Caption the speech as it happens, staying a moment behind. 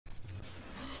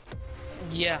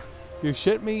Yeah. You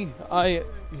shit me? I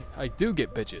do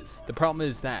get bitches. The problem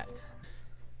is that.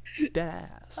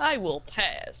 Deadass. I will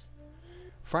pass.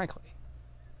 Frankly.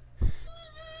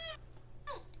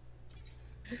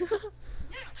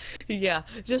 Yeah,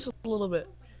 just a little bit.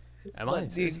 Am But I?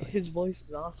 dude, Seriously? his voice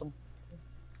is awesome.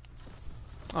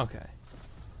 Okay.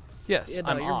 Yes, Yeah, no,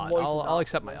 I'm your odd. voice is I'll awesome,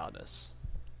 accept my man. oddness.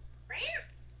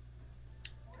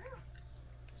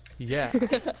 Yeah,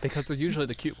 because they're usually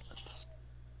the cute ones.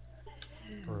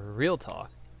 Real talk.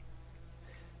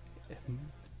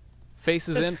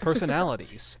 Faces and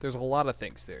personalities. There's a lot of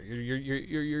things there.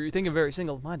 You're thinking very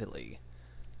single-mindedly.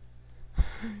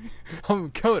 I'm a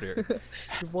coder.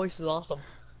 Your voice is awesome.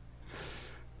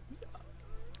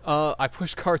 I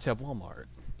push carts at Walmart.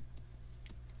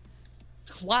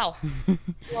 Wow.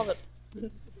 Love it.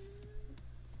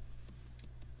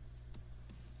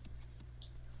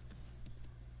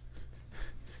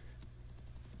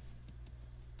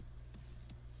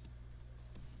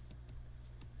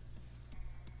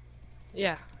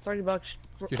 Yeah, $30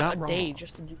 for You're not a day wrong.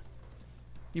 just to do.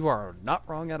 You are not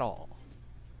wrong at all.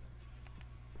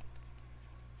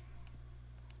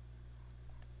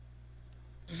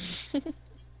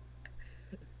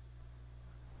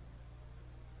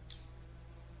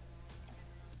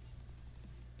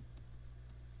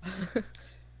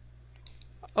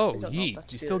 Oh, don't know if yeet,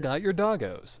 that's you still good. got your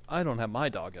doggos. I don't have my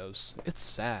doggos. It's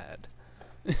sad.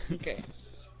 Okay.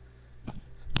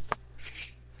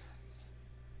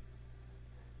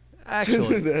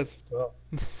 Actually, That's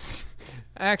tough.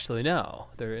 actually, no.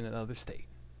 They're in another state.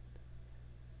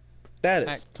 That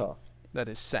is tough. That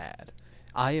is sad.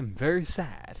 I am very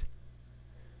sad.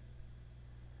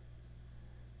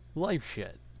 Life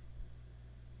shit.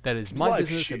 That is my Life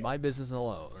business shit. and my business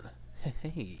alone.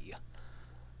 Hey.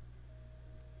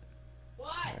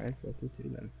 Alright, fuck you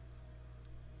too then.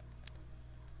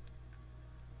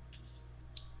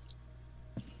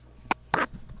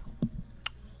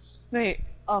 Hey,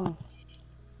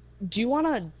 do you want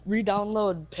to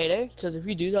re-download Payday? Because if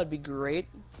you do, that'd be great.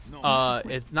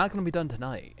 It's not gonna be done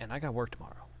tonight, and I got work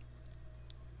tomorrow.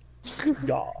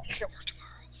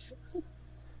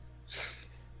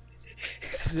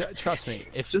 Yeah. Trust me,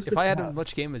 if Just I had a as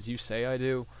much game as you say I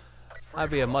do, I'd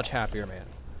be a much happier man.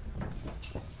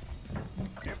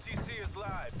 MTC is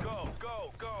live. Go,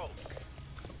 go, go.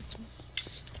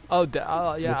 Oh,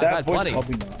 yeah, I've had plenty.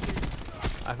 Probably not.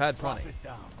 I've had plenty.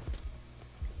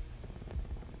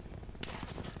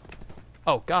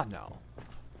 Oh God, no.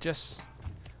 Just,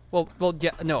 well,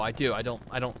 yeah, no, I do. I don't.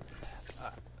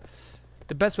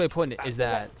 The best way of putting it is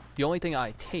that the only thing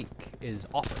I take is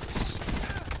offers.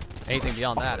 Anything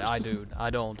beyond that, I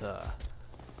don't.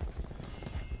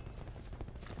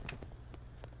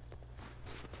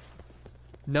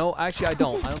 No, actually, I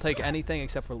don't. I don't take anything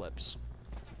except for lips.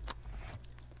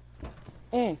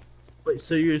 Mm. Wait,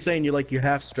 so you're saying you're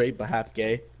half straight but half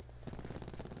gay?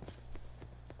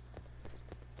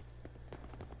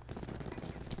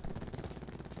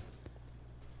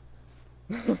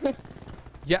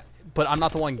 Yeah, but I'm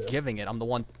not the one giving it. I'm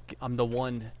the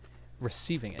one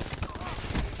receiving it.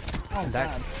 Oh, And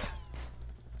that.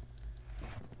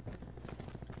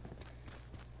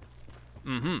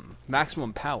 God.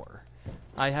 Maximum power.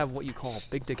 I have what you call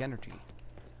big dick energy,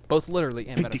 both literally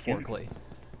and Big dick energy. metaphorically.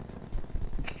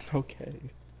 Okay.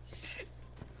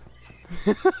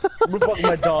 I'm gonna fuck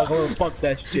my dog. I'm gonna fuck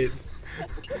that shit.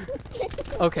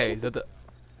 Okay, the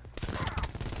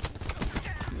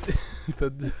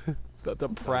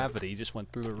depravity just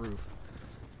went through the roof.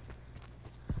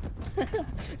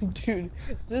 Dude,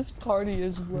 this party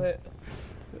is lit.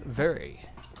 Very.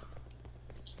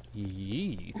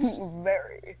 Yeet.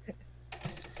 Very.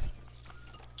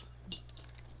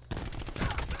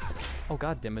 Oh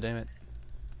God, damn it.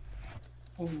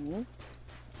 Mhm.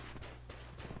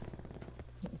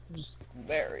 Just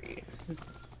very.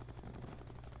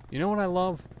 You know what I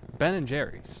love? Ben and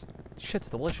Jerry's. Shit's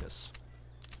delicious.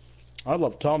 I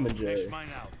love Tom and Jerry. Fish mine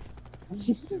out.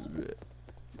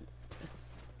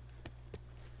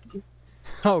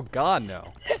 Oh God,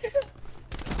 no.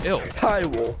 Ew. I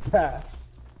will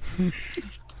pass.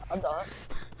 I'm done.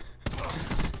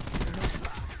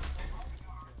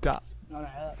 Stop. Not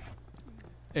a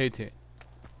 18.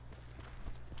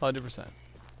 100%.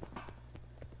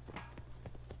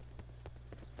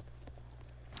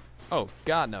 Oh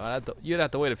God, no! You'd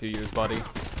have to wait a few years, buddy,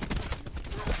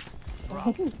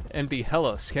 and be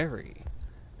hella scary.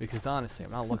 Because honestly,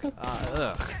 I'm not looking.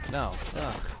 Ugh, no,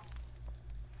 ugh.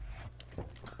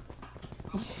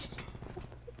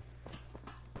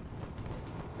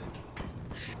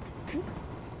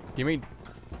 You mean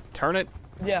turn it?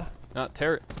 Yeah. Not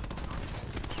tear it.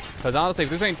 Because honestly, if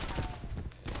this ain't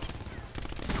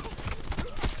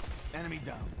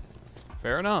down.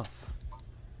 Fair enough.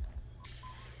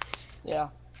 Yeah.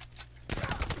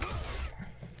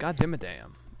 God damn it,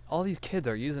 damn. All these kids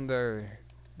are using their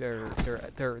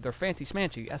fancy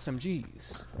smancy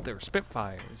SMGs, their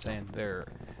Spitfires, and their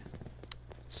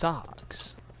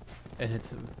socks, and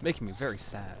it's making me very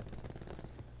sad.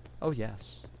 Oh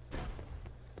yes.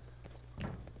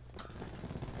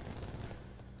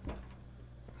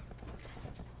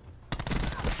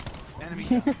 Enemy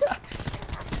down.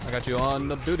 I got you on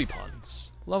the booty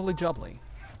puns. Lovely jubbly.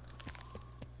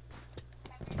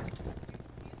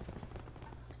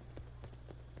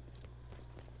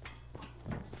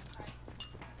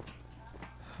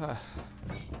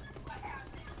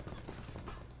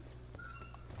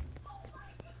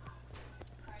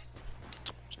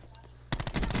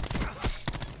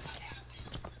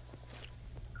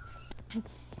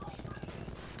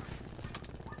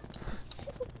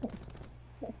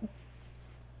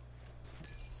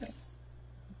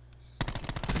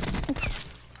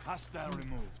 Hostile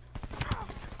removed.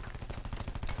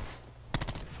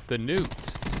 The newt.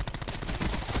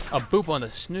 A boop on the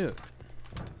snoot.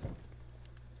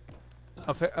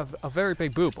 A very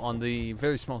big boop on the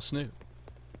very small snoot.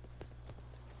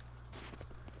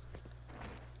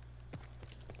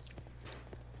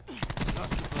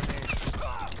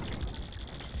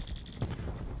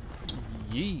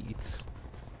 Yeet.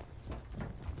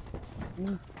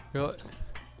 You're-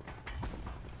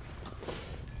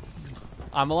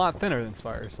 I'm a lot thinner than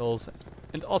SHAREfactory,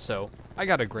 and also I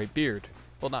got a great beard.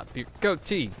 Well, not beard,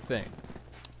 goatee thing.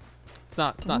 It's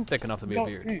not thick enough to be a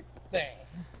beard.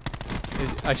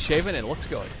 I shave it and it looks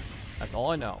good. That's all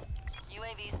I know.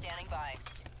 UAV standing by.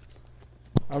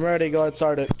 I'm ready. Go ahead,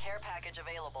 start it. Care package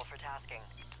available for tasking.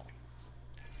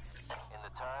 In the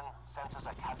turn, sensors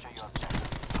are capture your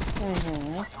objective.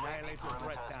 Annihilator Perimeter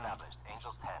threat down. established.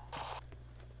 Angels 10.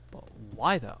 But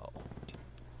why though?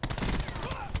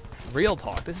 Real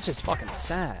talk, this is just fucking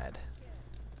sad.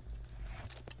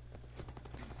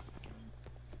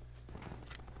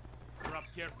 Drop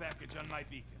care package on my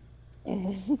beacon.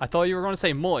 I thought you were going to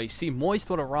say moist. See, moist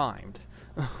would have rhymed.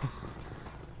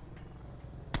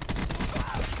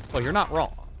 Well, you're not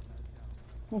wrong.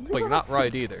 But you're not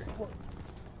right either.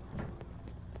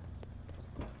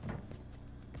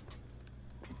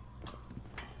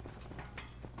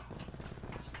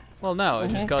 Well, no,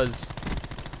 it's just because...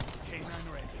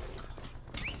 K9 ready.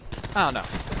 I don't know.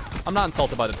 I'm not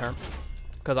insulted by the term.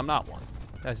 Because I'm not one.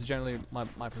 That's generally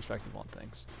my perspective on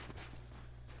things.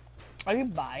 Are you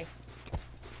bi?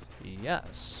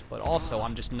 Yes, but also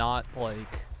I'm just not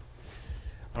like...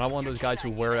 I'm not one of those guys who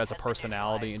wear it as a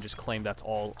personality and just claim that's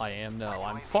all I am. No,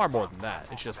 I'm far more than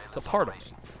that. It's just, it's a part of me.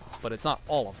 But it's not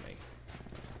all of me.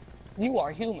 You are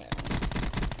human.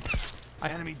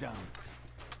 Enemy down.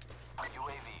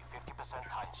 UAV 50%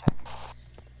 time check.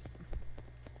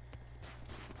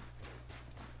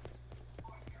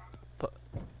 But...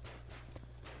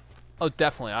 Oh,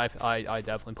 definitely. I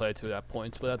definitely play it to that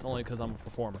point, but that's only because I'm a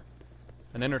performer.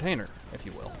 An entertainer, if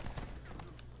you will.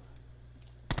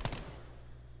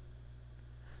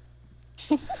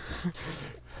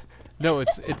 No,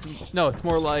 it's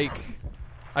more like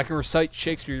I can recite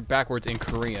Shakespeare backwards in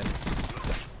Korean.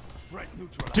 Threat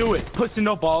neutralized. Do it. Pussy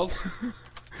no balls.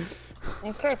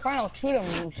 Okay, fine, I'll shoot him.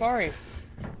 I'm sorry.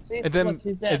 See, And then look,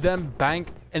 he's dead.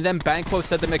 Banquo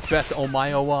said to Macbeth, "Oh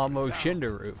my mo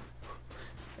Shindaru."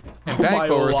 And My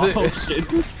Banquo wow, said, shit.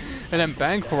 and then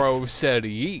Banquo said,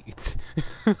 "Yeet."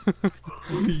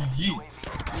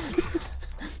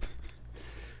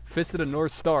 Fist of the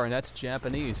North Star, and that's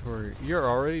Japanese for "You're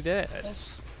already dead."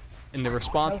 And the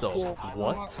response of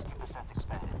 "What?" 50%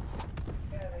 expended.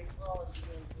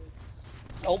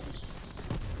 Nope.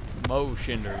 Mo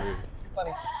Shindaru.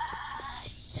 Funny.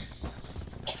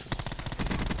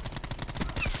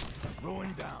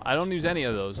 Ruin down. I don't use any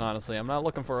of those, honestly. I'm not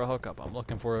looking for a hookup. I'm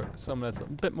looking for something that's a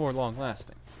bit more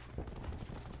long-lasting. A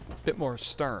bit more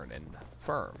stern and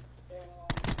firm.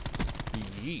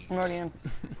 Yeet. I'm already in.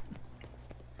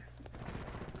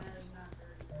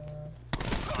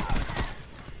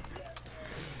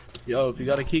 Yo, if you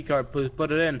got a key card, please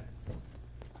put it in.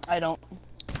 I don't.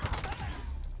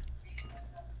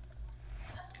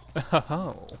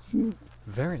 Oh,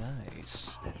 very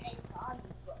nice.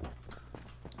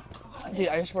 Dude,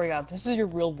 I swear to God, this is your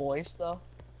real voice, though.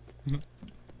 It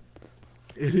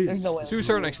There's is. no way. To a this is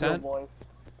certain your extent. real voice.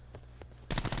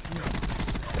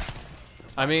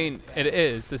 I mean, it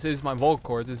is. This is my vocal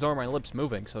cords. These are my lips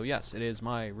moving. So yes, it is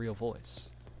my real voice.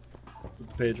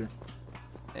 Pager.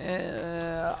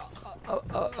 A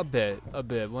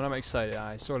bit. When I'm excited,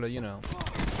 I sort of, you know,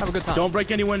 have a good time. Don't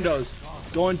break any windows.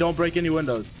 Go and don't break any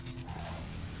windows.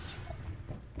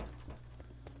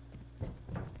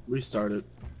 Restart it.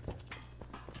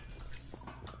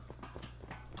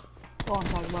 Go on,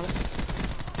 talk about it.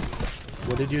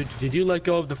 What did you let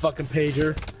go of the fucking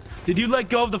pager? Did you let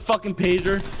go of the fucking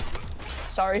pager?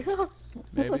 Sorry.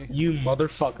 Maybe. You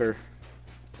motherfucker.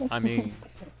 I mean,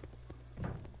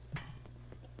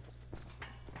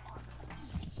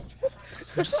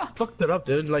 You just fucked it up,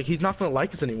 dude. Like, he's not gonna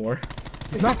like us anymore.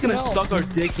 He's not gonna suck our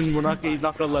dicks, and he's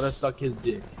not gonna let us suck his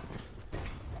dick.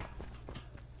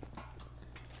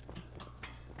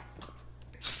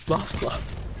 Slop.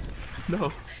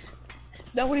 No.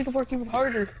 Now we need to work even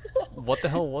harder. what the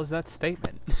hell was that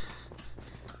statement?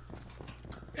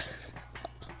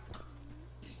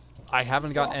 I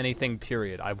haven't gotten anything,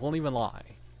 period. I won't even lie.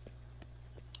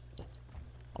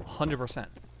 100%.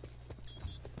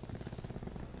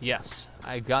 Yes,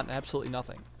 I've gotten absolutely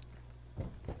nothing.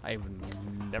 I've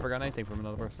never gotten anything from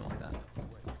another person like that.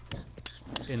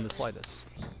 In the slightest.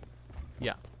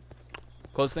 Yeah.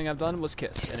 Closest thing I've done was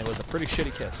kiss, and it was a pretty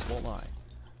shitty kiss, won't lie.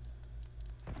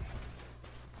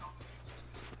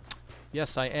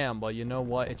 Yes, I am, but you know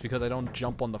what? It's because I don't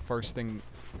jump on the first thing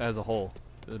as a whole.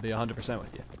 It'll be 100%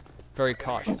 with you. Very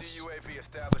cautious.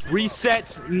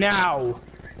 Reset now.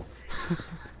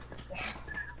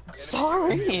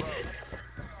 Sorry.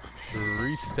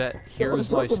 Reset.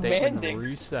 Here's my so statement. demanding.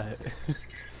 Reset.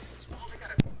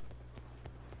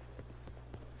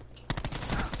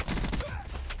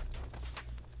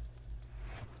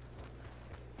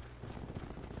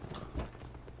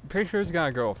 Pretty sure he's got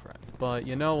a girlfriend, but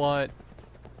you know what?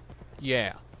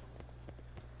 Yeah.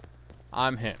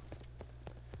 I'm him.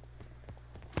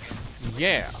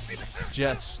 Yeah.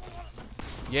 Just.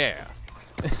 Yeah.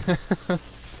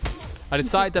 I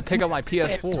decided to pick up my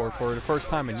PS4 for the first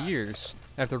time in years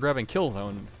after grabbing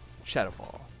Killzone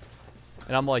Shadowfall.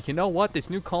 And I'm like, you know what? This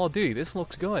new Call of Duty, this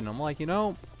looks good. And I'm like, you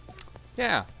know,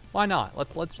 yeah, why not?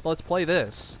 Let's play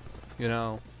this. You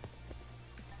know.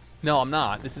 No, I'm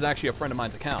not. This is actually a friend of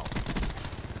mine's account.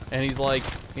 And he's like,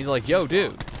 yo,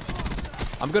 dude,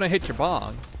 I'm gonna hit your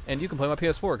bong, and you can play my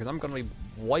PS4 because I'm gonna be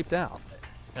wiped out.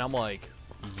 And I'm like,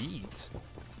 yeet.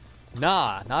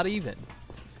 Nah, not even.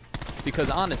 Because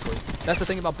honestly, that's the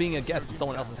thing about being a guest in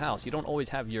someone else's house. You don't always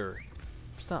have your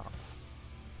stuff.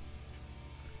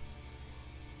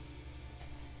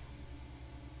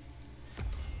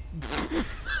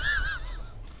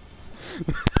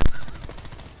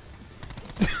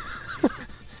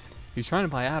 He's trying to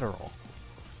buy Adderall.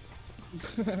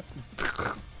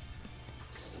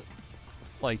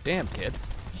 Like, damn, kid.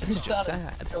 This is just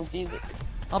sad. I'll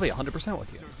be 100%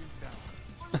 with you.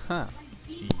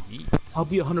 Yeet. I'll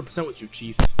be 100% with you,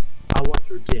 Chief. I want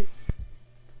your dick.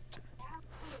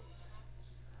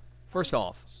 First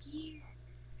off,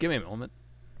 give me a moment.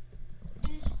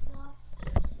 Hey,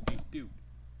 dude.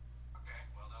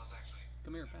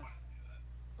 Come here, fast.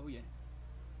 Oh, yeah.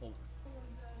 Hold on.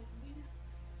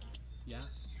 Yeah?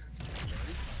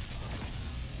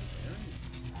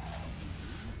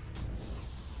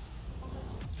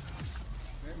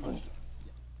 Very much.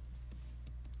 Yeah.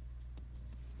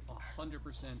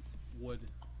 100% would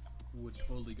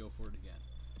totally go for it again.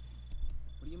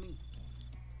 What do you mean?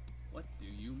 What do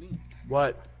you mean?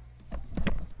 What?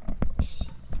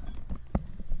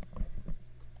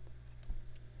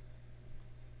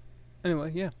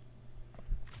 Anyway, yeah.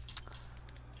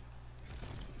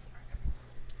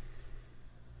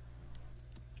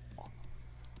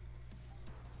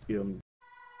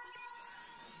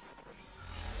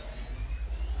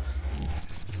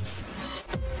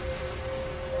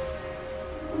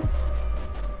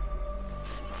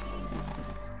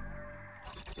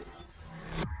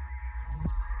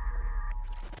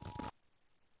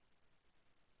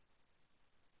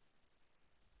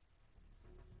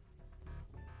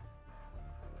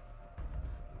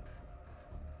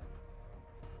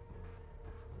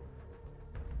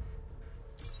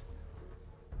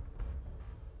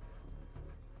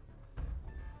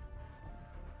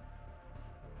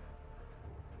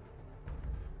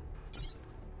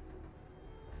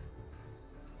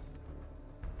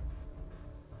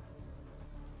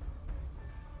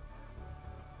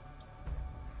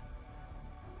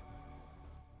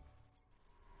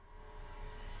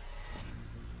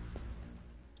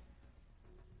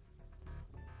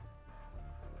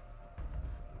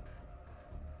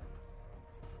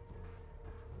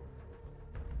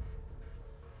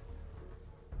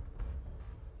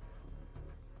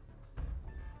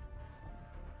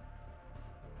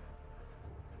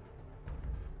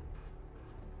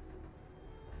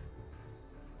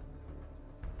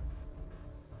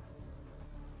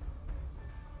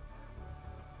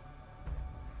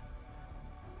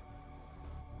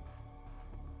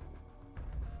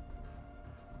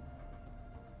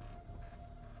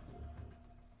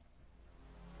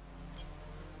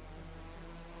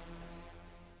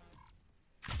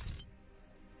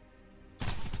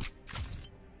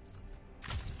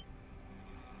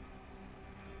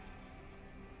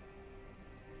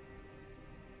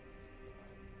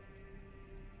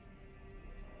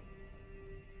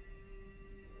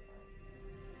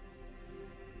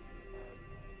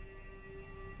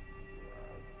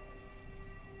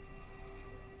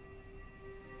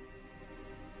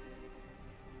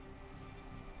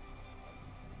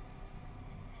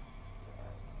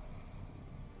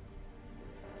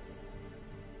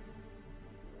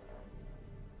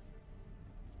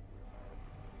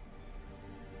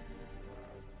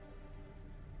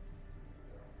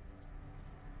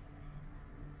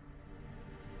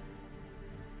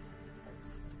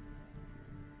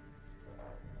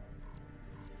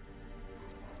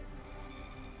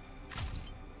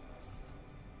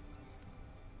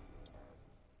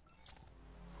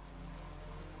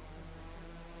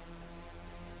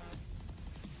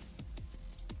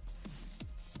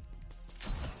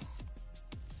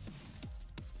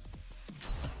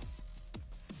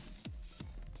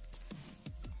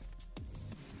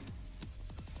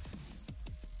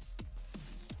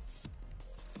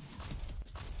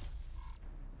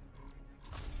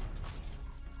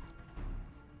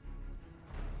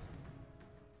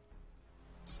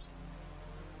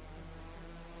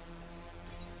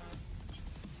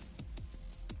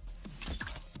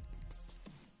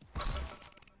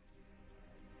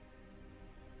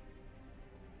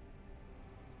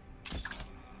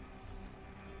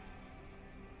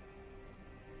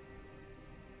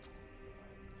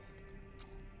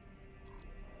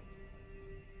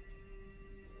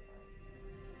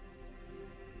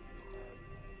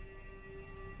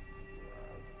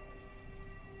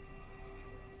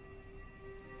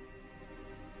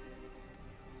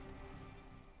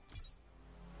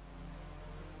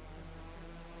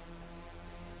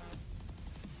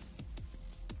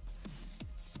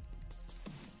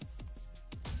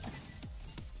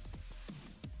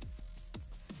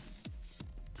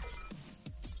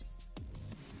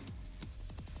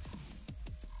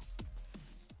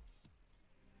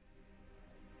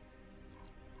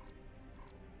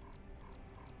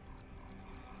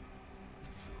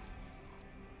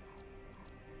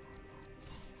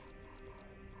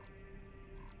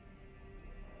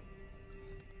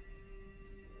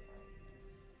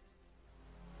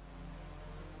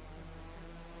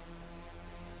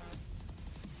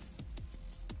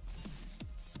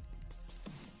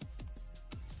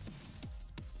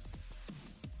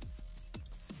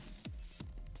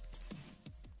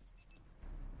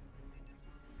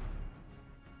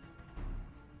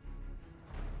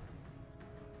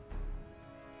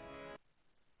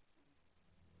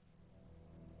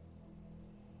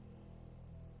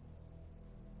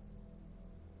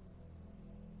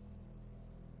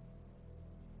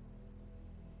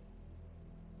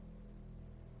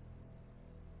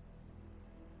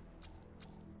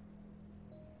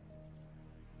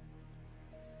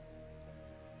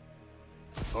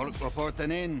 Orc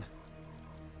reporting in.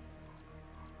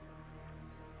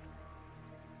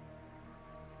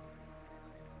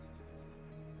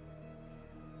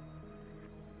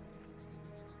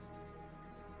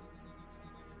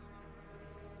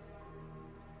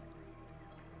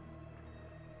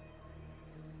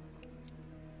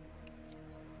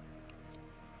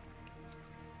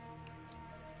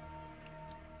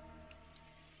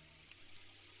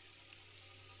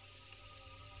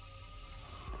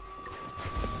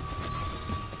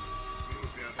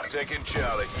 Taking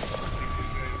Charlie.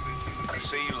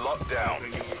 C locked down.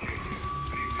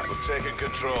 We've taken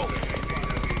control.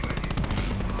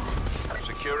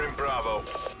 Securing Bravo.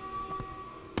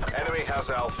 Enemy has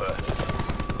Alpha.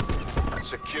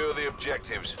 Secure the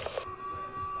objectives.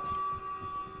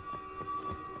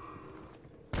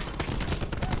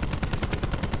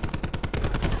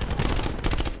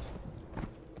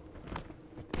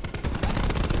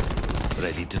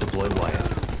 Ready to deploy wire.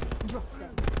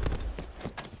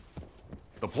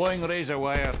 Deploying razor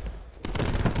wire.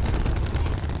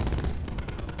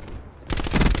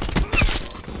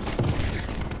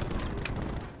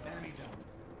 Enemy down.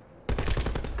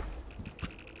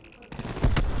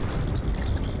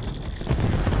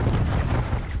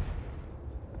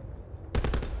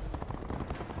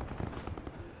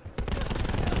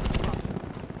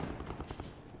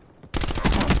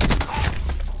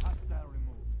 Hostile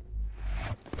removed.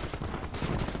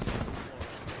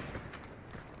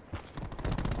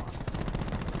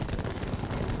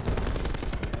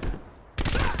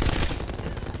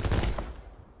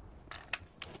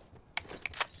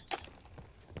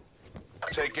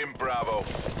 Taking Bravo.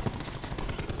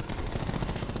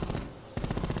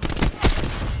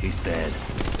 He's dead.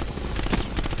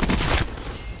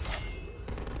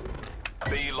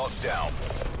 B locked down.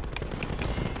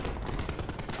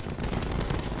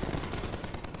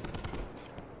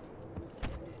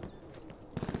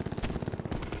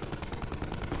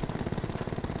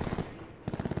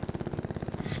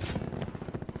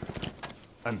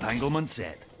 Entanglement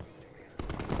set.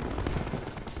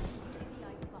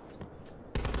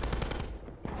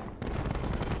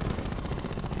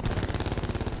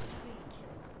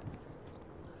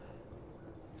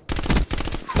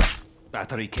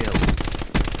 Battery kill.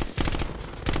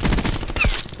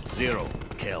 0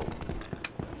 kill.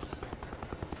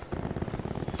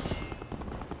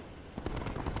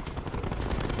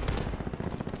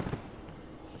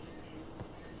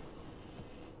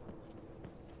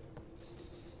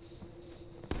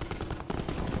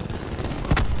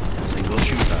 Single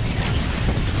shooter.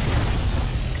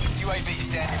 UAV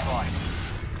standing by.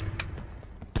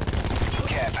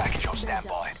 Care package on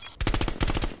standby.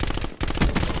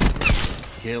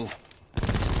 Kill.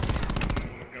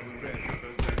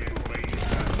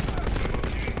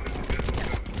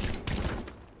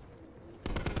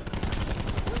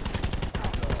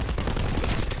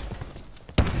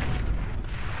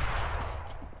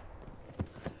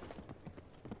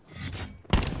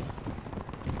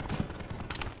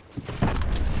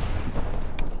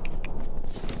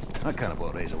 I kind of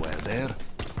got razor wire there.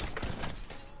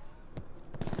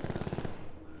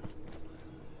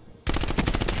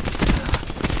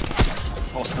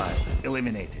 Hostile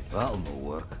eliminated. That'll no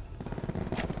work.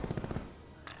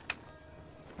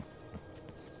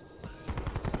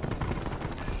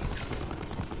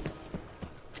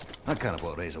 I kind of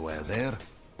got razor wire there.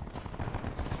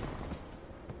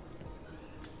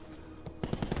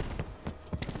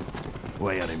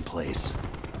 Wire in place.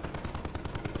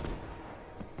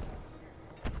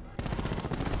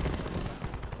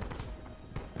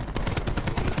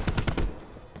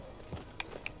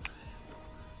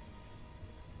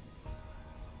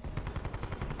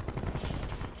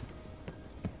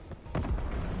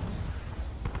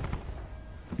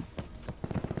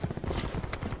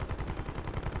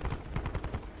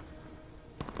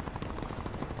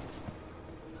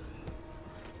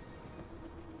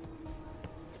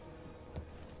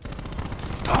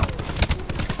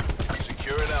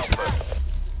 Securing Alpha.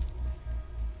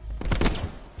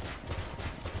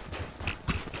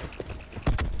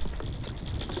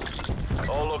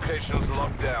 All locations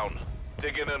locked down.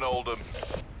 Digging and Oldham.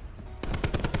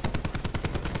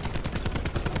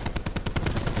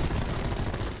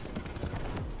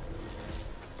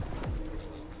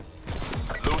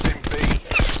 Losing B.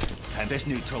 And it's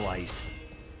neutralized.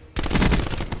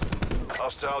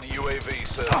 Hostile UAV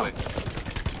circling.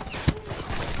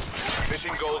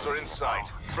 Mission goals are in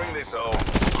sight. Bring this home.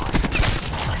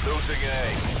 Losing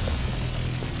A.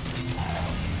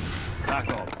 Back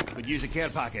up. Could use a care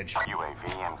package. UAV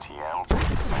MTL,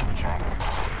 10% check.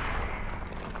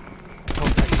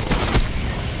 Contact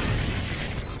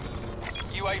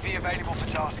UAV available for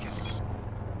tasking.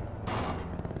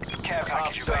 Care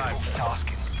package Half-time. available for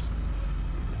tasking.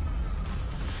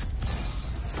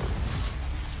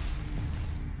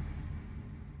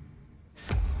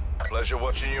 Pleasure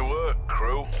watching you work,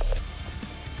 crew.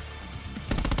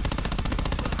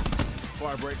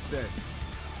 Fire break dead.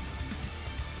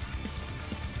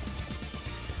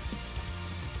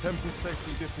 Tempest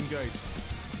safely disengaged.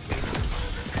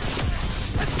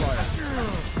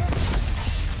 Fire.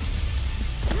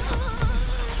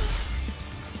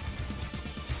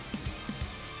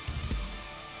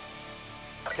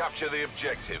 Capture the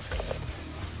objective.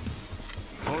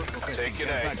 Okay, Taking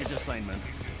care A. package assignment.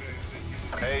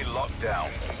 A locked down.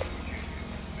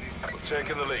 We've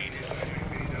taken the lead.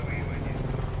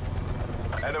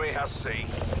 Enemy has C.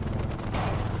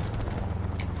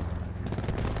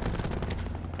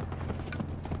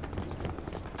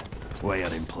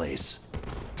 Wire in place.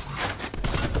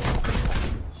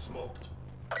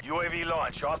 UAV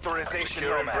launch. Authorization.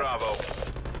 Securing Bravo.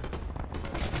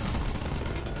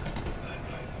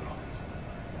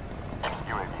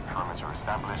 UAV perimeter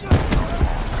established.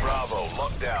 Bravo,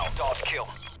 locked down. Dart kill.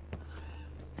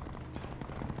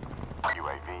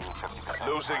 UAV 50%.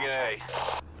 Losing A.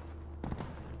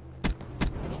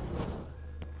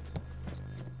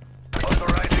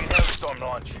 Authorizing Hellstorm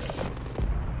launch.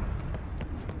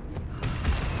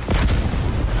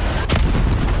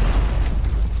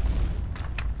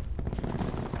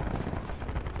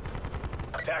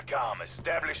 TACOM,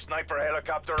 established sniper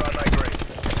helicopter on my grade.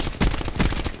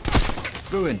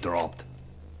 Ruin dropped.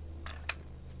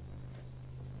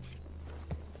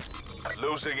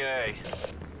 Losing A.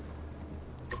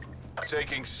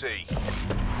 Taking C.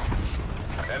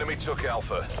 Enemy took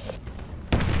Alpha.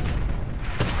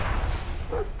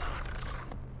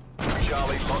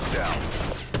 Charlie locked down.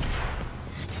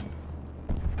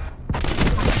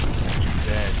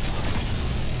 Dead.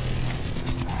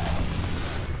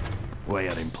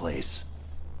 Wire in place.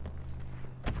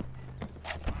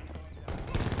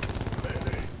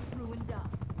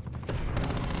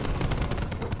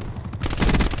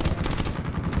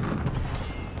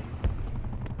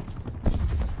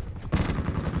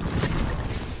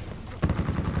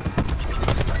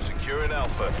 Securing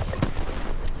Alpha.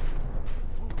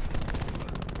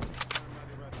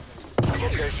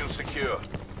 Location secure.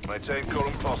 Maintain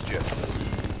current posture.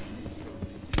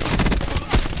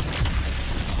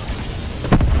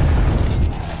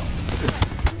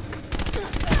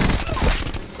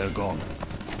 They're gone.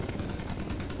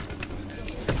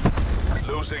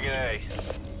 Losing A.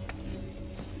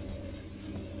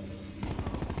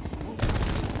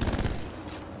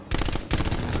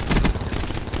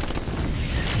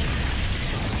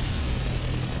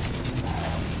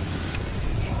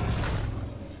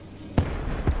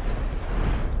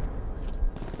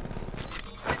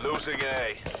 Losing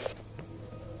A.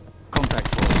 Contact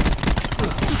force.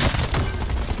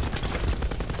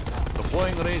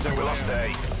 Deploying razor. We lost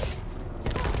A.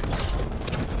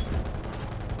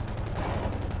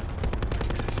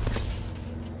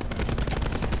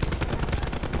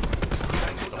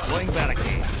 Deploying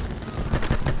barricade.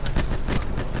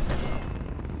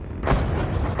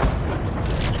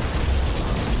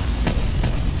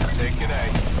 Taking A.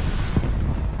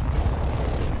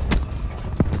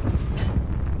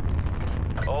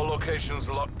 All locations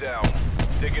locked down.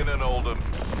 Digging and Oldham.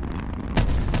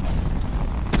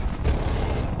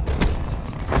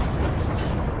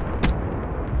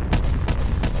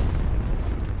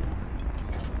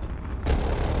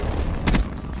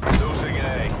 Losing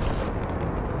A.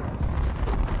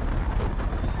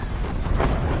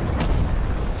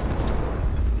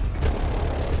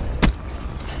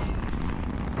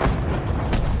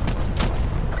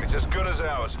 It's as good as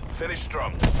ours. Finish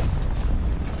strong.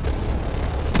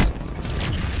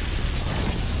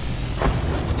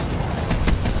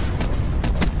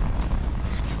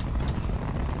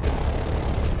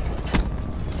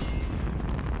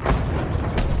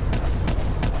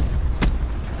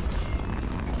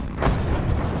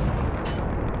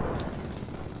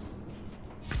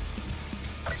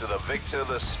 To the victor,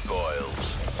 the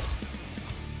spoils.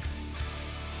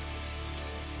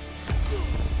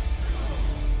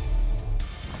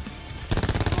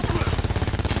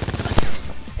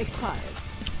 Expired.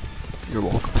 You're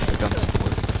welcome for the gun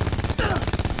support.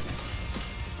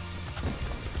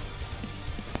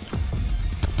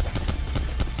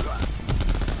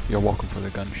 You're welcome for the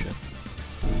gunship.